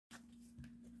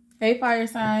Hey fire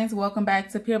signs, welcome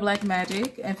back to Pure Black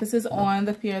Magic. Emphasis on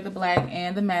the pure, the black,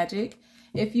 and the magic.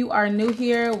 If you are new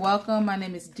here, welcome. My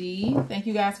name is Dee. Thank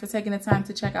you guys for taking the time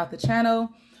to check out the channel.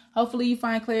 Hopefully you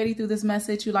find clarity through this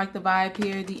message. You like the vibe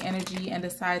here, the energy, and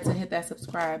decide to hit that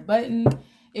subscribe button.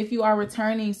 If you are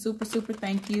returning, super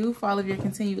thank you for all of your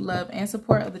continued love and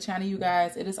support of the channel, you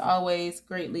guys. It is always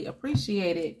greatly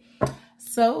appreciated.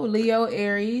 So Leo,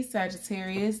 Aries,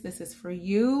 Sagittarius, this is for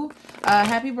you.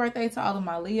 Happy birthday to all of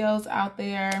my Leos out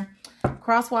there.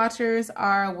 Cross watchers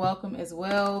are welcome as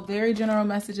well. Very general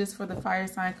messages for the fire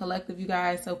sign collective, you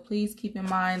guys. So please keep in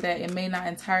mind that it may not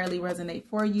entirely resonate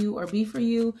for you or be for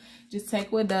you. Just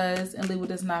take what does and leave what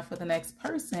does not for the next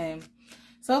person.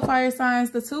 So fire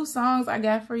signs, the two songs I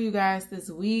got for you guys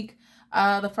this week.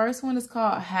 The first one is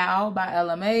called How by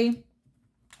LMA.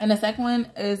 And the second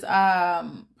one is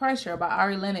Pressure by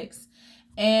Ari Lennox.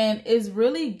 And it's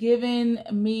really giving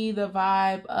me the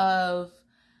vibe of,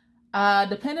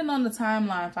 depending on the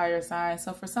timeline, fire signs.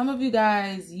 So for some of you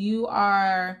guys, you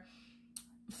are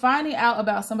finding out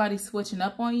about somebody switching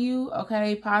up on you,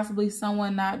 okay? Possibly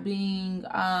someone not being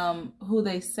who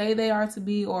they say they are to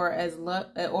be, or as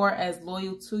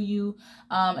loyal to you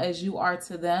as you are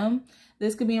to them.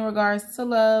 This could be in regards to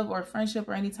love or friendship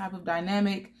or any type of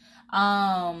dynamic.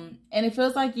 And it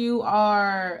feels like you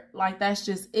are like, that's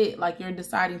just it. Like you're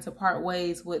deciding to part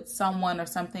ways with someone or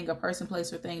something, a person,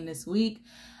 place, or thing this week.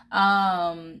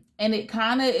 And it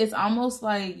kind of is almost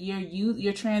like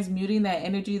you're transmuting that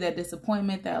energy, that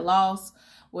disappointment, that loss,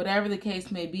 whatever the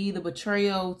case may be, the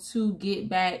betrayal, to get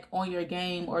back on your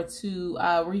game or to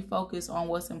refocus on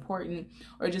what's important,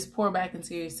 or just pour back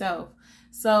into yourself.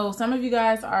 So some of you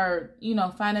guys are,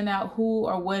 finding out who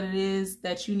or what it is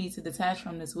that you need to detach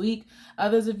from this week.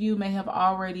 Others of you may have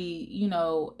already,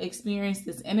 experienced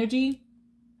this energy.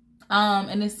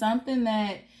 And it's something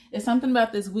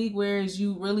about this week, whereas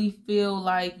you really feel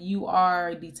like you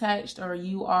are detached, or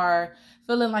you are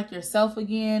feeling like yourself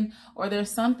again, or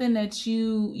there's something that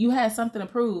you had something to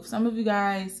prove. Some of you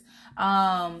guys,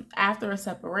 after a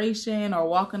separation or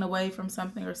walking away from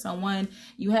something or someone,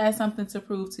 you had something to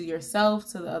prove to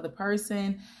yourself, to the other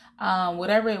person,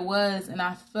 whatever it was. And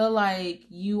I feel like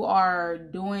you are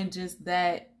doing just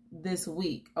that this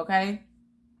week, okay?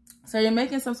 So you're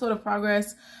making some sort of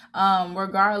progress,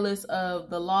 regardless of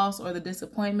the loss or the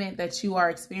disappointment that you are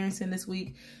experiencing this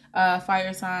week,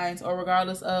 fire signs, or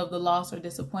regardless of the loss or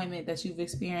disappointment that you've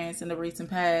experienced in the recent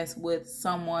past with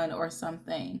someone or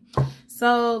something.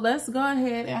 So let's go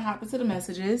ahead and hop into the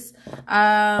messages.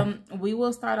 We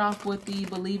will start off with the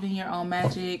Believe in Your Own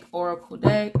Magic Oracle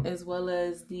deck, as well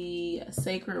as the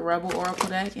Sacred Rebel Oracle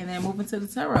deck, and then move into the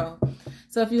tarot.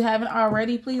 So if you haven't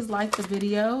already, please like the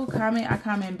video, comment, I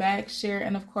comment back, share,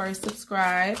 and of course,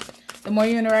 subscribe. The more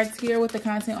you interact here with the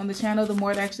content on the channel, the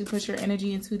more it actually puts your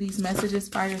energy into these messages,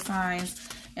 fire signs,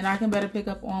 and I can better pick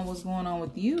up on what's going on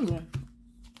with you.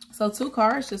 So 2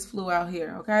 cards just flew out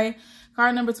here, okay?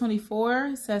 Card number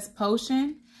 24 says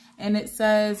Potion, and it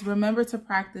says, remember to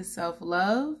practice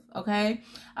self-love, okay?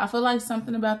 I feel like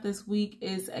something about this week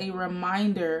is a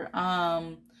reminder,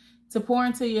 to pour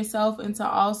into yourself, and to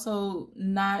also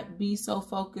not be so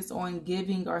focused on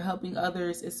giving or helping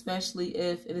others, especially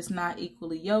if it is not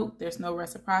equally yoked. There's no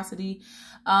reciprocity.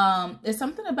 It's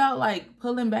something about like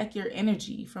pulling back your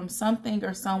energy from something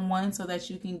or someone so that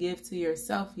you can give to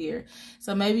yourself here.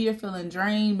 So maybe you're feeling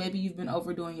drained. Maybe you've been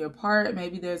overdoing your part.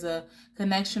 Maybe there's a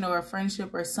connection or a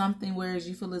friendship or something, whereas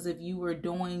you feel as if you were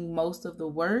doing most of the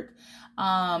work.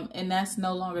 And that's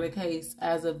no longer the case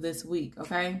as of this week,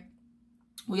 okay?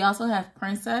 We also have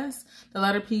Princess. The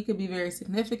letter P could be very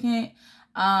significant.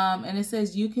 And it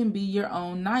says you can be your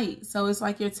own knight. So it's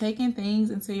like you're taking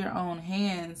things into your own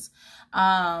hands.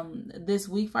 This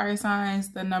week, fire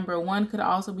signs, the number 1 could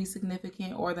also be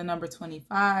significant, or the number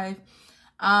 25.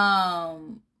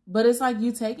 But it's like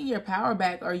you taking your power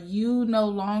back, or you no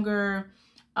longer...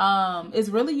 it's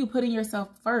really you putting yourself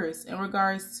first in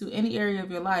regards to any area of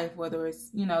your life, whether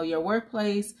it's, your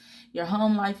workplace, your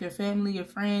home life, your family, your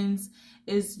friends.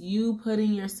 Is you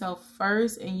putting yourself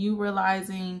first, and you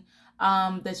realizing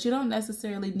that you don't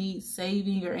necessarily need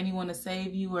saving or anyone to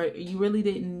save you, or you really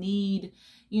didn't need,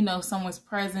 someone's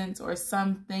presence or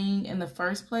something in the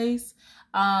first place.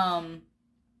 I'm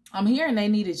hearing they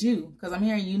needed you, because I'm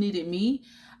hearing you needed me.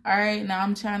 All right, now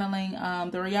I'm channeling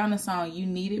the Rihanna song, You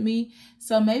Needed Me.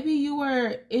 So maybe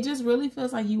it just really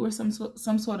feels like you were some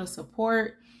sort of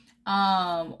support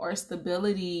or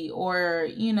stability, or,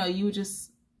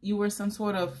 you were some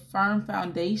sort of firm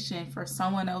foundation for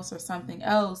someone else or something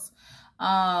else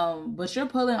But you're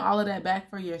pulling all of that back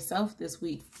for yourself this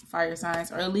week, fire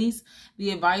signs, or at least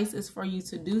the advice is for you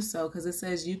to do so, because it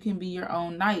says you can be your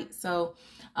own knight. So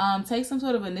take some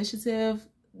sort of initiative.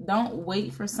 Don't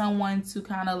wait for someone to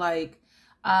kind of like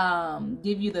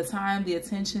give you the time, the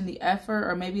attention, the effort,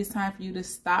 or maybe it's time for you to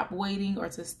stop waiting or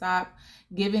to stop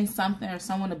giving something or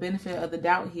someone the benefit of the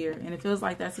doubt here. And it feels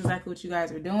like that's exactly what you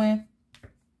guys are doing.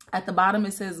 At the bottom,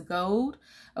 it says gold.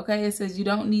 Okay, it says you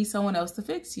don't need someone else to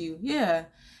fix you. Yeah.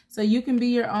 So you can be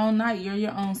your own knight. You're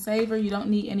your own saver. You don't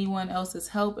need anyone else's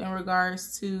help in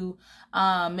regards to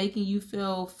making you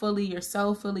feel fully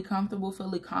yourself, fully comfortable,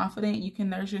 fully confident. You can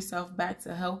nurse yourself back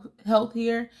to health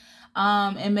here.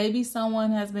 And maybe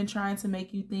someone has been trying to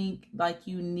make you think like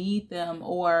you need them,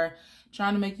 or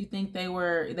trying to make you think they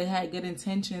had good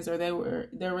intentions, or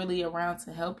they're really around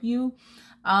to help you.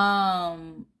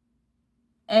 And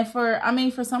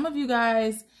for some of you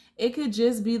guys, it could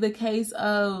just be the case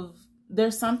of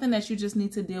there's something that you just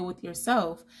need to deal with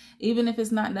yourself, even if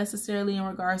it's not necessarily in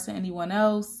regards to anyone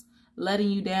else letting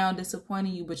you down,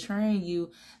 disappointing you, betraying you.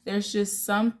 There's just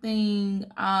something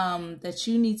that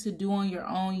you need to do on your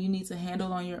own. You need to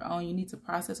handle on your own. You need to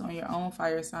process on your own,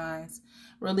 fire signs.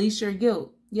 Release your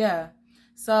guilt. Yeah.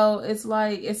 So it's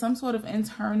like, it's some sort of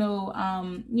internal,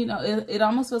 it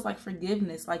almost feels like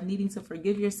forgiveness, like needing to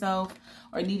forgive yourself,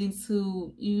 or needing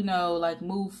to, like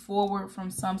move forward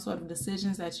from some sort of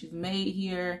decisions that you've made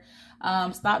here.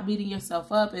 Stop beating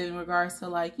yourself up in regards to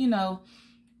like,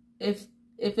 if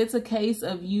it's a case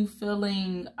of you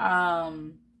feeling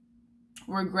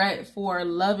regret for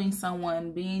loving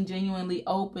someone, being genuinely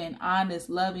open, honest,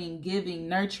 loving, giving,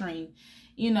 nurturing,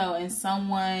 and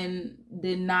someone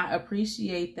did not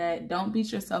appreciate that, don't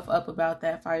beat yourself up about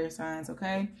that, fire signs,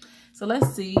 okay? So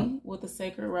let's see what the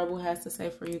Sacred Rebel has to say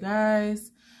for you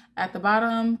guys. At the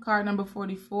bottom, card number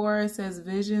 44, it says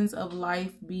visions of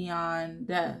life beyond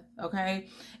death, okay?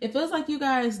 It feels like you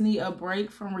guys need a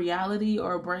break from reality,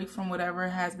 or a break from whatever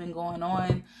has been going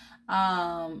on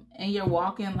in your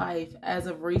walk in life as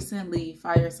of recently,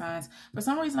 fire signs. For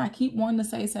some reason, I keep wanting to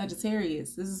say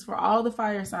Sagittarius. This is for all the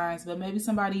fire signs, but maybe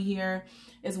somebody here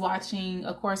is watching,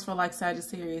 of course, for like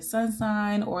Sagittarius sun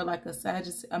sign, or like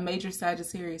a major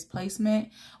Sagittarius placement,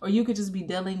 or you could just be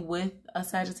dealing with a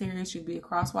Sagittarius. You'd be a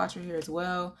cross watcher here as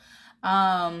well.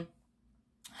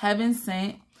 Heaven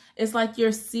sent. It's like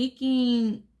you're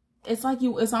seeking, it's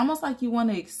almost like you want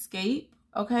to escape.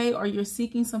 Okay, or you're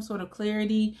seeking some sort of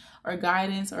clarity or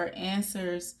guidance or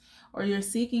answers, or you're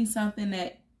seeking something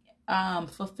that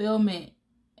fulfillment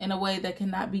in a way that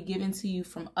cannot be given to you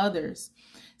from others.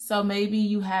 So maybe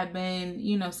you have been,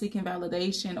 seeking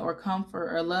validation or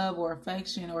comfort or love or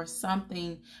affection or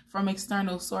something from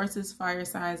external sources, fire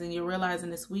signs, and you're realizing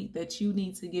this week that you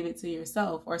need to give it to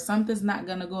yourself, or something's not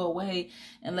going to go away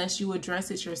unless you address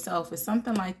it yourself. It's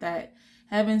something like that.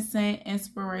 Heaven sent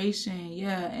inspiration,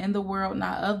 yeah, in the world,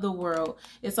 not of the world.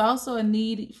 It's also a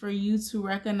need for you to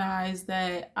recognize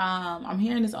that I'm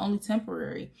hearing it's only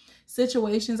temporary.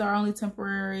 Situations are only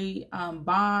temporary.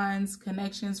 Bonds,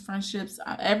 connections, friendships,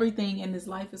 everything in this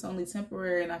life is only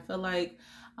temporary. And I feel like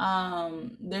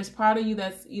there's part of you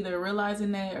that's either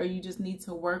realizing that, or you just need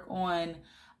to work on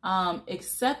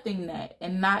accepting that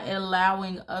and not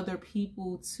allowing other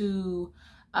people to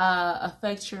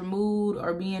affect your mood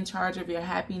or be in charge of your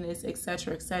happiness,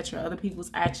 etc., etc., other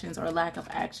people's actions or lack of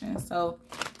action. So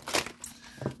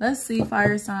let's see,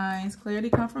 fire signs, clarity,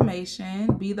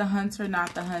 confirmation, be the hunter,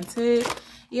 not the hunted.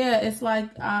 Yeah, it's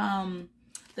like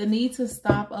the need to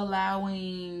stop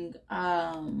allowing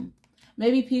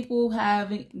maybe people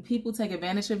take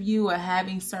advantage of you, or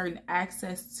having certain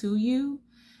access to you.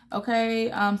 Okay,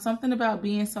 something about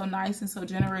being so nice and so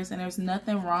generous, and there's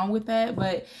nothing wrong with that,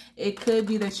 but it could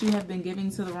be that you have been giving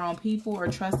to the wrong people or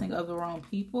trusting of the wrong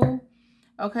people.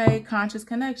 Okay, conscious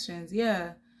connections,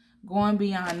 yeah. Going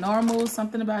beyond normal,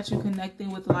 something about you connecting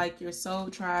with like your soul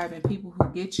tribe and people who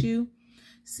get you.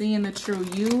 Seeing the true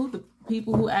you, the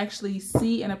people who actually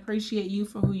see and appreciate you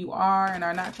for who you are and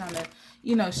are not trying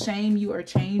to, shame you or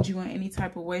change you in any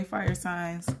type of way, fire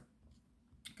signs.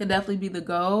 Could definitely be the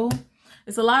goal.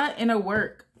 It's a lot of inner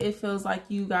work. It feels like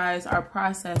you guys are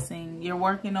processing. You're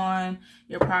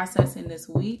processing this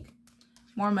week.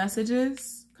 More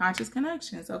messages. Conscious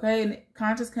connections, okay? And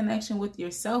conscious connection with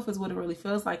yourself is what it really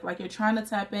feels like. Like you're trying to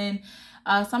tap in.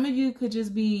 Some of you could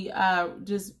just be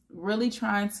just really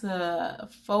trying to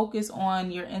focus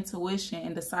on your intuition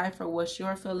and decipher what's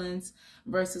your feelings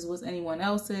versus what's anyone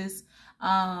else's.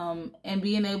 And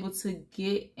being able to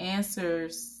get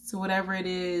answers to whatever it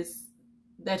is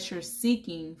that you're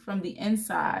seeking from the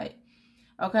inside.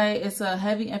 Okay, it's a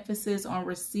heavy emphasis on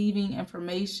receiving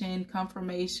information,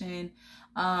 confirmation,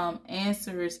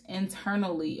 answers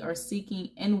internally, or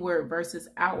seeking inward versus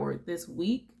outward this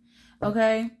week.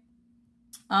 Okay.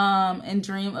 And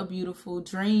dream a beautiful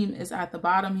dream is at the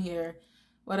bottom here.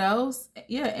 What else?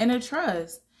 Yeah, inner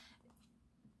trust.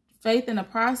 Faith in the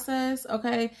process.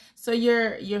 Okay. So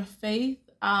your faith,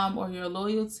 or your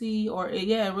loyalty, or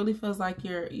yeah, it really feels like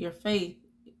your faith,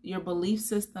 your belief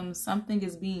system, something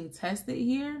is being tested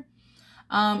here.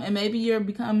 And maybe you're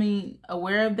becoming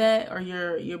aware of that, or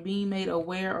you're being made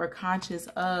aware or conscious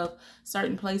of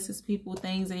certain places, people,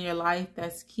 things in your life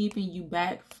that's keeping you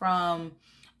back from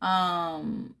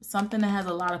something that has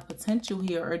a lot of potential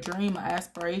here, or a dream, an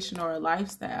aspiration, or a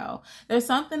lifestyle. There's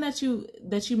something that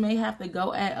you may have to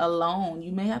go at alone.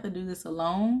 You may have to do this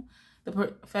alone. The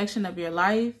perfection of your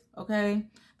life. Okay.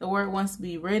 The word wants to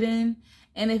be written,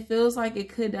 and it feels like it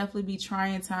could definitely be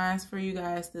trying times for you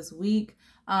guys this week.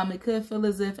 It could feel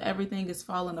as if everything is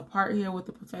falling apart here with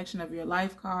the perfection of your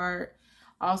life card.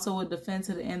 Also with defend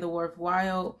to the end, the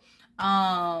worthwhile.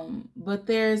 But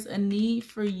there's a need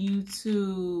for you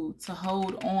to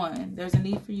hold on. There's a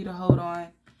need for you to hold on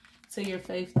to your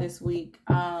faith this week.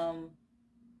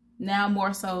 Now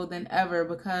more so than ever,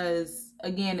 because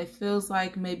again, it feels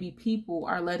like maybe people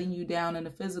are letting you down in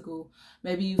the physical.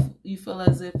 Maybe you feel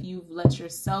as if you've let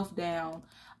yourself down.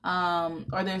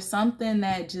 Or there's something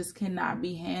that just cannot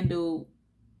be handled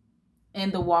in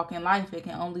the walk in life. It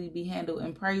can only be handled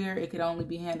in prayer. It could only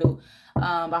be handled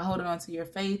by holding on to your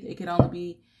faith. It could only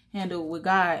be handled with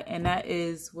God. And that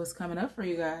is what's coming up for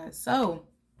you guys. So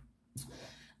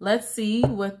let's see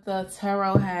what the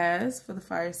tarot has for the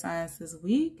fire signs this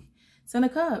week. Ten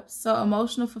of Cups. So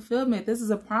emotional fulfillment. This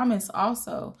is a promise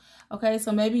also. Okay,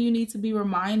 so maybe you need to be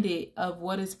reminded of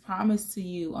what is promised to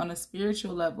you on a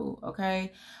spiritual level.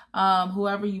 Okay,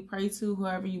 whoever you pray to,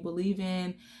 whoever you believe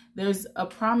in, there's a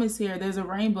promise here. There's a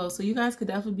rainbow. So you guys could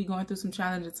definitely be going through some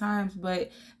challenging times,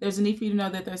 but there's a need for you to know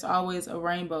that there's always a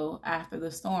rainbow after the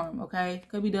storm. Okay,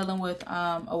 could be dealing with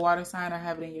a water sign or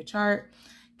have it in your chart.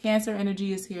 Cancer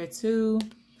energy is here too.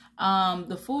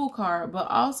 The Fool card, but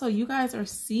also you guys are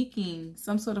seeking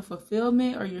some sort of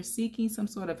fulfillment, or you're seeking some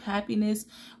sort of happiness,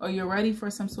 or you're ready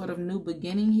for some sort of new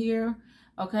beginning here.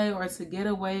 Okay, or to get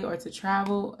away or to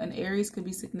travel. And Aries could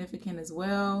be significant as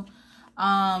well.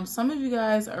 Some of you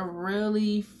guys are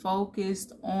really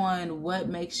focused on what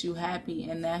makes you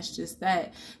happy, and that's just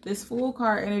that. This Fool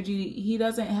card energy, he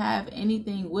doesn't have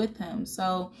anything with him.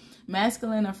 So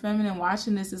masculine or feminine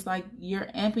watching this is like you're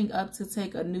amping up to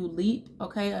take a new leap,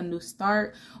 okay, a new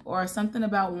start, or something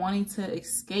about wanting to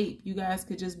escape. You guys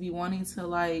could just be wanting to,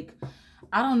 like,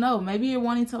 I don't know, maybe you're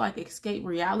wanting to like escape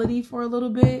reality for a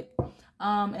little bit,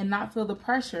 and not feel the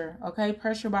pressure. Okay,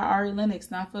 Pressure by Ari Lennox.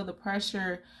 Not feel the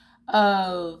pressure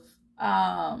of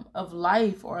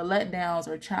life, or letdowns,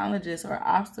 or challenges, or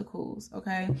obstacles.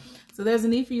 Okay, so there's a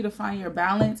need for you to find your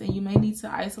balance, and you may need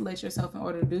to isolate yourself in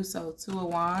order to do so. Two of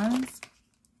Wands.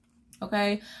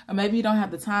 Okay, or maybe you don't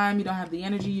have the time, you don't have the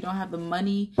energy, you don't have the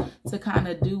money to kind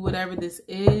of do whatever this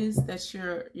is that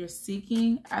you're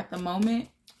seeking at the moment.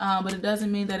 But it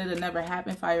doesn't mean that it'll never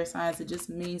happen, fire signs. It just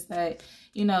means that,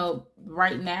 you know,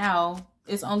 right now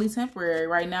it's only temporary.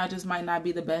 Right now just might not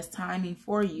be the best timing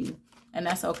for you, and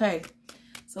that's okay.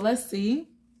 So let's see.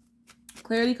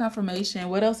 Clarity, confirmation.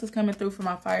 What else is coming through for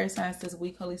my fire signs this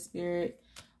week, Holy Spirit?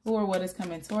 Who or what is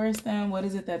coming towards them? What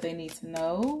is it that they need to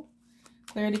know?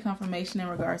 Clarity, confirmation in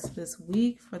regards to this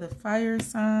week for the fire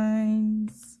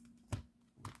signs.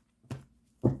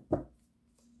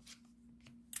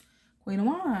 Queen of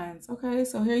Wands. Okay,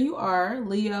 so here you are,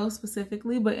 Leo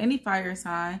specifically, but any fire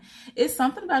sign. It's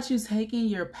something about you taking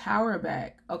your power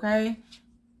back, okay?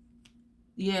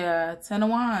 Yeah, Ten of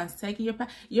Wands, taking your power.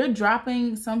 You're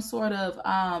dropping some sort of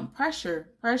pressure,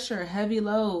 heavy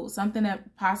load, something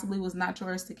that possibly was not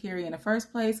yours to carry in the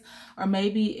first place, or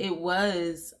maybe it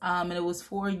was, and it was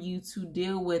for you to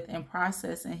deal with and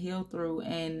process and heal through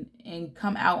and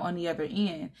come out on the other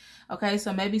end. Okay,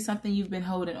 so maybe something you've been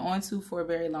holding on to for a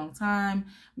very long time,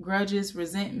 grudges,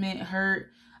 resentment, hurt,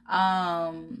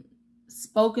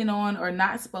 spoken on or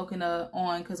not spoken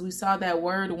on, because we saw that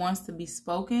word wants to be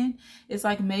spoken. It's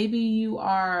like maybe you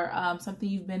are something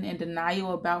you've been in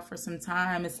denial about for some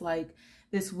time. It's like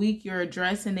this week you're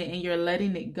addressing it and you're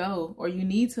letting it go, or you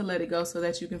need to let it go so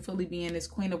that you can fully be in this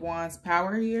Queen of Wands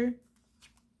power here.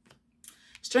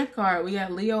 Strength card, we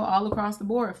got Leo all across the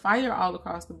board, fire all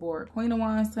across the board, Queen of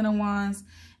Wands, Ten of Wands,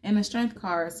 and the Strength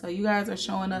card. So you guys are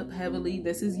showing up heavily.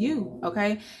 This is you,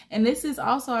 okay? And this is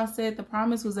also, I said the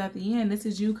promise was at the end. This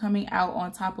is you coming out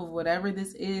on top of whatever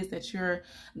this is that you're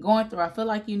going through. I feel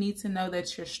like you need to know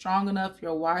that you're strong enough,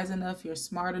 you're wise enough, you're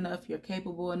smart enough, you're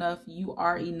capable enough, you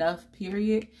are enough,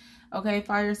 period. Okay,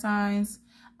 fire signs.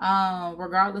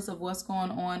 Regardless of what's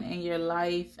going on in your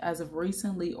life as of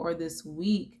recently or this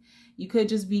week, you could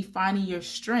just be finding your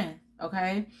strength,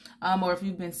 okay? Or if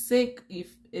you've been sick, if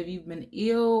you've been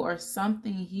ill or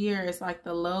something here, it's like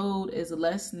the load is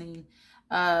lessening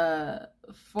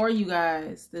for you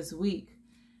guys this week.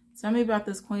 Tell me about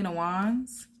this Queen of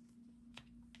Wands.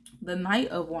 The Knight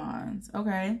of Wands,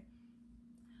 okay?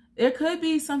 There could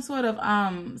be some sort of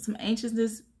some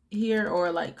anxiousness here,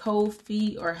 or like cold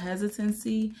feet or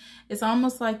hesitancy. It's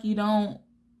almost like you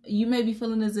may be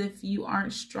feeling as if you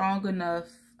aren't strong enough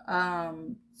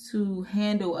to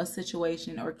handle a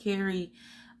situation or carry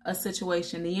a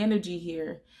situation, the energy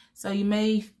here. So you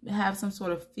may have some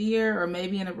sort of fear, or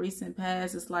maybe in a recent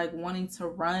past, it's like wanting to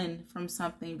run from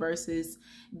something versus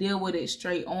deal with it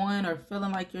straight on, or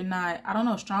feeling like you're not, I don't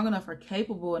know, strong enough or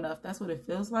capable enough. That's what it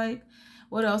feels like.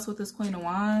 What else with this Queen of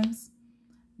Wands?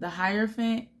 The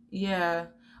Hierophant. Yeah.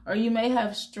 Or you may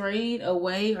have strayed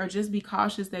away, or just be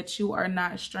cautious that you are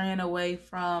not straying away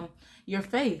from your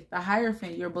faith, the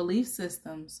Hierophant, your belief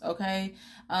systems, okay?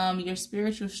 Your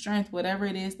spiritual strength, whatever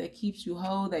it is that keeps you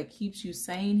whole, that keeps you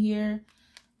sane here,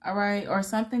 all right? Or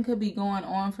something could be going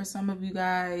on for some of you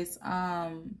guys.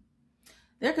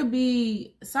 There could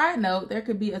be, side note, there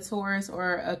could be a Taurus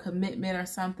or a commitment or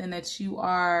something that you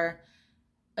are,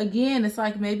 again, it's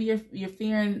like maybe you're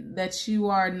fearing that you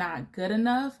are not good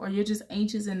enough, or you're just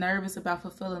anxious and nervous about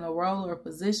fulfilling a role or a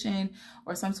position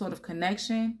or some sort of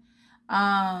connection.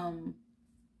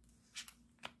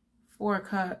 Four of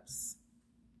Cups.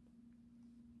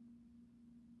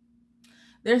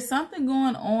 There's something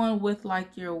going on with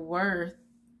like your worth,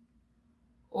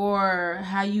 or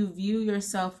how you view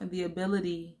yourself and the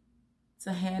ability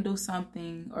to handle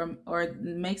something or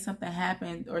make something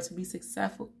happen, or to be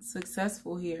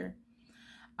successful here.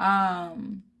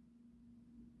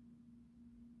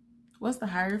 What's the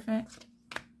Hierophant?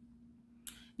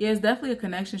 Yeah, it's definitely a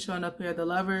connection showing up here. The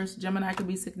Lovers, Gemini could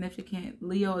be significant.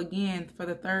 Leo again for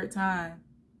the third time.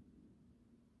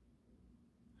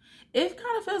 It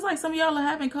kind of feels like some of y'all are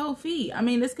having cold feet. I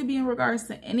mean, this could be in regards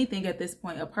to anything at this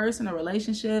point. A person, a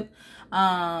relationship,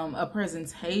 a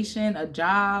presentation, a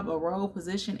job, a role,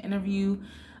 position, interview.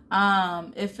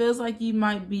 It feels like you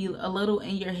might be a little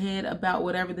in your head about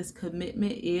whatever this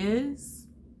commitment is.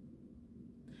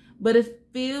 But it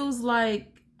feels like,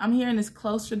 I'm hearing this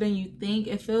closer than you think.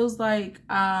 It feels like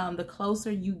the closer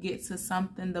you get to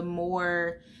something, the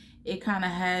more it kind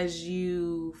of has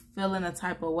you feeling a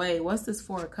type of way. What's this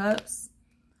Four of Cups?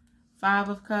 Five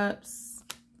of Cups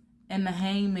and the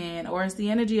Hangman. Or it's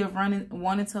the energy of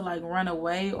wanting to like run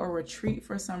away or retreat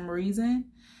for some reason.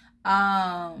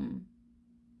 Yeah,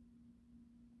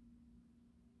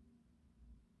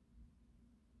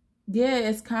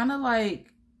 it's kind of like,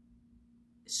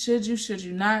 should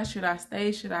you not? Should I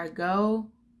stay? Should I go?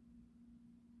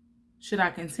 Should I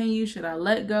continue? Should I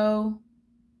let go?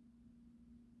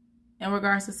 In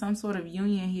regards to some sort of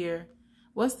union here.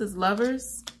 What's this?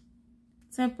 Lovers,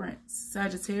 Temperance,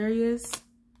 Sagittarius,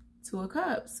 Two of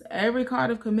Cups. Every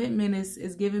card of commitment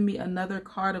is giving me another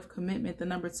card of commitment. The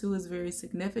number 2 is very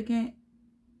significant.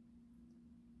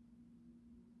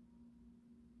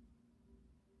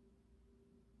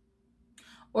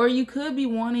 Or you could be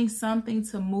wanting something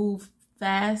to move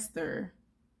faster,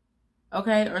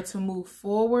 okay? Or to move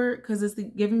forward, because it's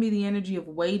giving me the energy of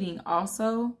waiting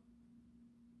also.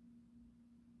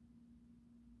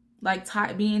 Like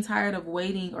being tired of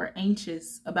waiting or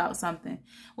anxious about something.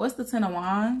 What's the Ten of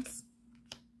Wands?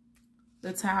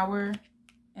 The Tower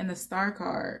and the Star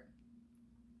card.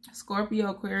 Scorpio,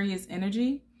 Aquarius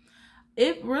energy.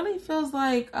 It really feels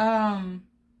like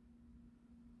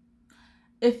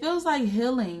it feels like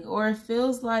healing, or it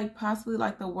feels like possibly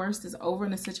like the worst is over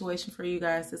in the situation for you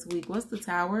guys this week. What's the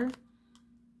Tower?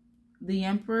 The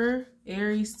Emperor,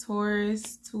 Aries,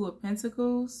 Taurus, Two of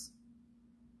Pentacles.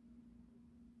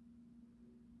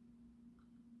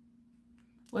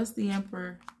 What's the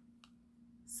Emperor?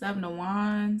 Seven of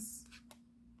Wands.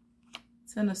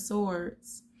 Ten of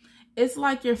Swords. It's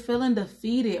like you're feeling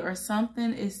defeated, or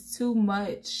something is too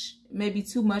much, maybe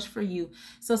too much for you.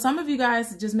 So some of you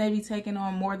guys just may be taking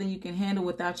on more than you can handle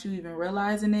without you even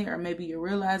realizing it, or maybe you're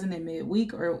realizing it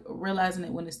midweek or realizing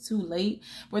it when it's too late.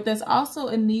 But there's also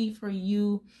a need for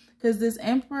you Because this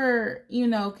Emperor, you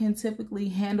know, can typically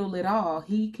handle it all.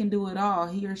 He can do it all.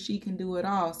 He or she can do it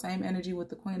all. Same energy with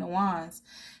the Queen of Wands.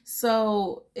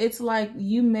 So it's like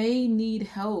you may need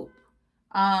help.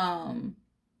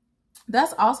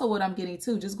 That's also what I'm getting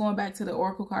too. Just going back to the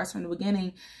Oracle cards from the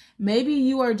beginning. Maybe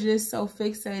you are just so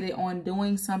fixated on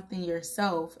doing something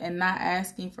yourself and not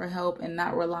asking for help and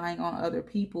not relying on other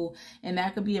people. And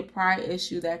that could be a pride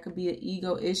issue. That could be an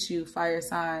ego issue, fire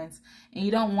signs. And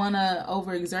you don't want to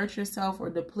overexert yourself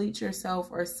or deplete yourself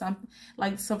or something.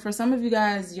 Like, so for some of you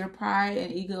guys, your pride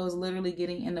and ego is literally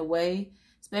getting in the way,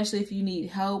 especially if you need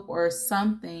help or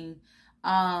something.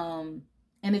 And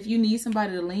if you need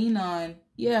somebody to lean on,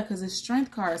 yeah, because it's strength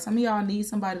cards. Some of y'all need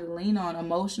somebody to lean on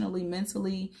emotionally,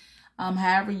 mentally,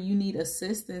 however you need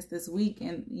assistance this week.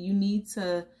 And you need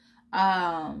to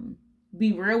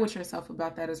be real with yourself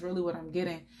about that is really what I'm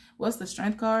getting. What's the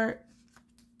strength card?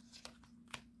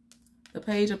 The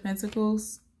Page of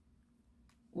Pentacles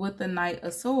with the Knight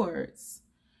of Swords.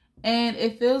 And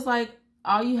it feels like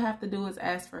all you have to do is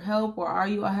ask for help, or all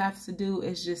you have to do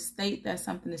is just state that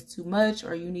something is too much,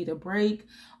 or you need a break,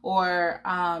 or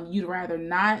you'd rather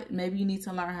not. Maybe you need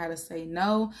to learn how to say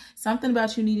no. Something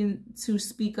about you needing to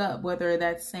speak up, whether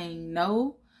that's saying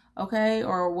no, okay,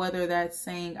 or whether that's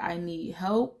saying I need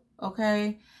help,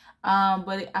 okay.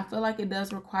 But I feel like it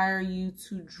does require you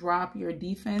to drop your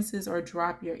defenses or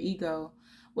drop your ego.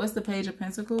 What's the Page of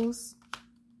Pentacles?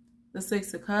 The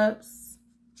Six of Cups.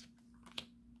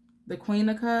 The Queen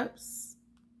of Cups,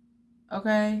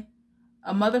 okay?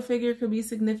 A mother figure could be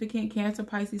significant. Cancer,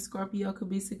 Pisces, Scorpio could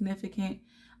be significant.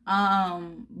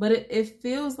 But it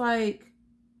feels like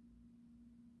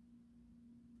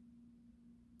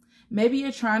maybe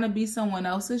you're trying to be someone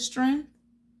else's strength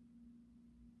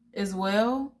as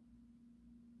well,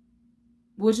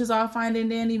 which is all fine and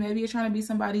dandy. Maybe you're trying to be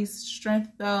somebody's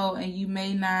strength though, and you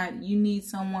may not, you need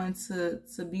someone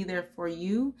to be there for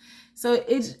you. So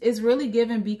it's really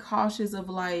given, be cautious of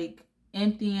like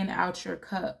emptying out your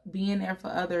cup, being there for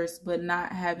others, but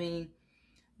not having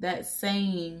that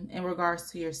same in regards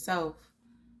to yourself.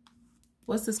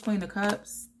 What's this Queen of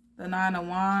Cups? The Nine of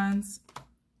Wands,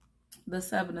 the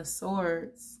Seven of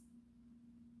Swords.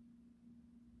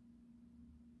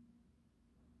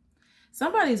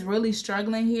 Somebody's really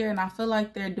struggling here, and I feel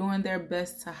like they're doing their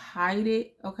best to hide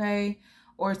it, okay?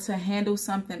 Or to handle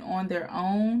something on their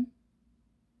own.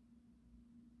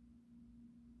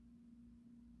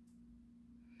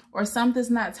 Or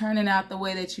something's not turning out the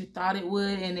way that you thought it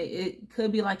would, and it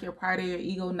could be like your pride or your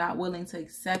ego not willing to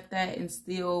accept that and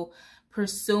still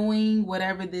pursuing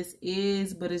whatever this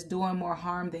is, but it's doing more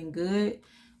harm than good.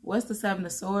 What's the Seven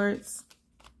of Swords?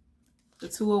 The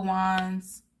Two of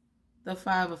Wands. The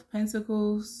Five of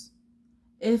Pentacles.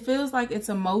 It feels like it's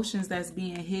emotions that's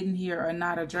being hidden here or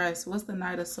not addressed. What's the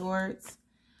Knight of Swords?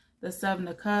 The Seven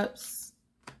of Cups.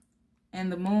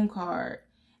 And the Moon card.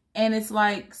 And it's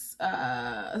like,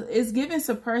 it's giving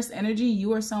suppressed energy.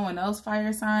 You or someone else,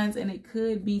 fire signs. And it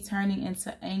could be turning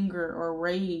into anger or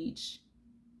rage.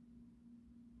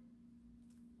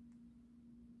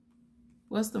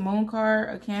 What's the Moon card?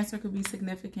 A Cancer could be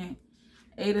significant.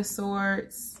 Eight of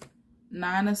Swords.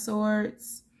 Nine of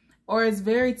Swords. Or it's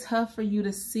very tough for you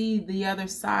to see the other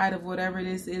side of whatever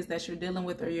this is that you're dealing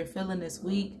with or you're feeling this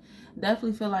week.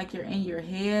 Definitely feel like you're in your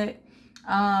head.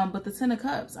 But the Ten of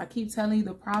Cups, I keep telling you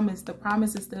the promise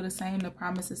is still the same. The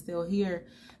promise is still here.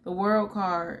 The World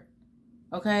card,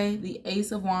 okay? The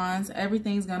Ace of Wands,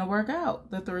 everything's going to work out.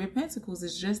 The Three of Pentacles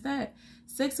is just that.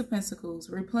 Six of Pentacles,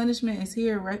 replenishment is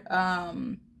here.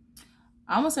 I'm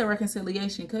going to say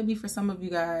reconciliation. Could be for some of you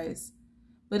guys.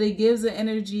 But it gives an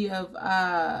energy of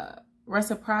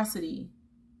reciprocity.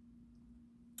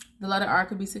 The letter R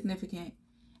could be significant.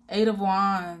 Eight of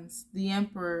Wands, the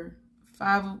Emperor,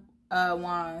 Five of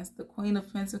Wands, the Queen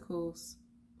of Pentacles,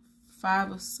 Five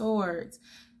of Swords,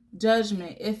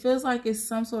 Judgment. It feels like it's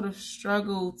some sort of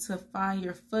struggle to find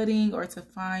your footing or to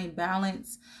find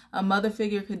balance. A mother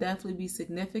figure could definitely be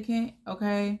significant,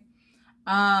 okay?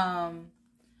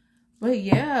 But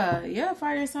yeah,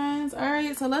 fire signs. All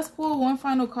right, so let's pull one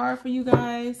final card for you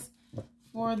guys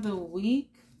for the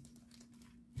week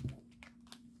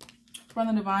from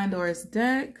the Divine Doors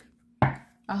deck.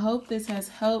 I hope this has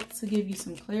helped to give you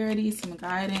some clarity, some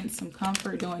guidance, some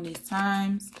comfort during these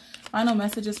times. Final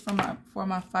messages for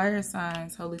my fire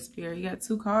signs, Holy Spirit. You got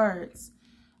two cards.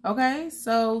 Okay,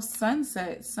 so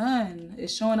sunset, sun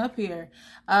is showing up here.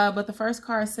 But the first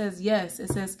card says yes. It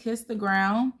says kiss the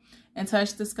ground and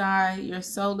touch the sky. Your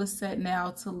soul is set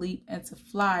now to leap and to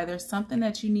fly. There's something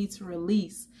that you need to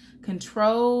release.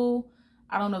 Control,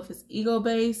 I don't know if it's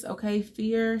ego-based, okay,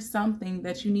 fear, something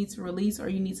that you need to release, or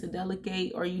you need to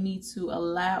delegate, or you need to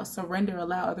allow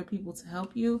other people to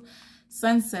help you.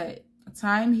 Sunset,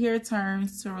 time here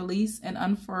turns to release and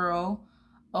unfurl.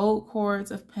 Old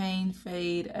cords of pain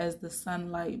fade as the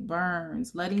sunlight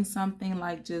burns. Letting something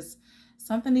like just,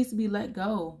 something needs to be let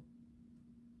go,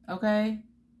 okay?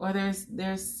 Or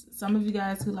there's some of you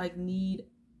guys who like need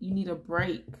a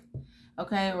break,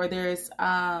 okay? Or there's,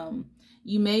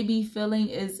 you may be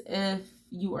feeling as if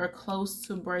you are close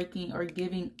to breaking or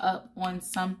giving up on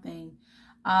something.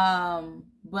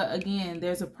 But again,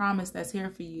 there's a promise that's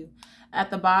here for you. At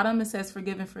the bottom, it says,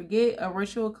 forgive and forget, a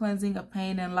ritual cleansing of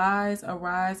pain and lies,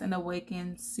 arise and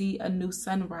awaken, see a new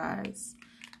sunrise.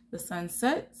 The sun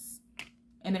sets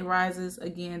and it rises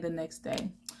again the next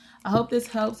day. I hope this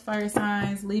helps, fire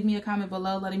signs. Leave me a comment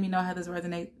below letting me know how this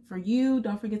resonates for you.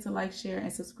 Don't forget to like, share,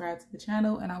 and subscribe to the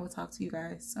channel, and I will talk to you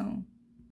guys soon.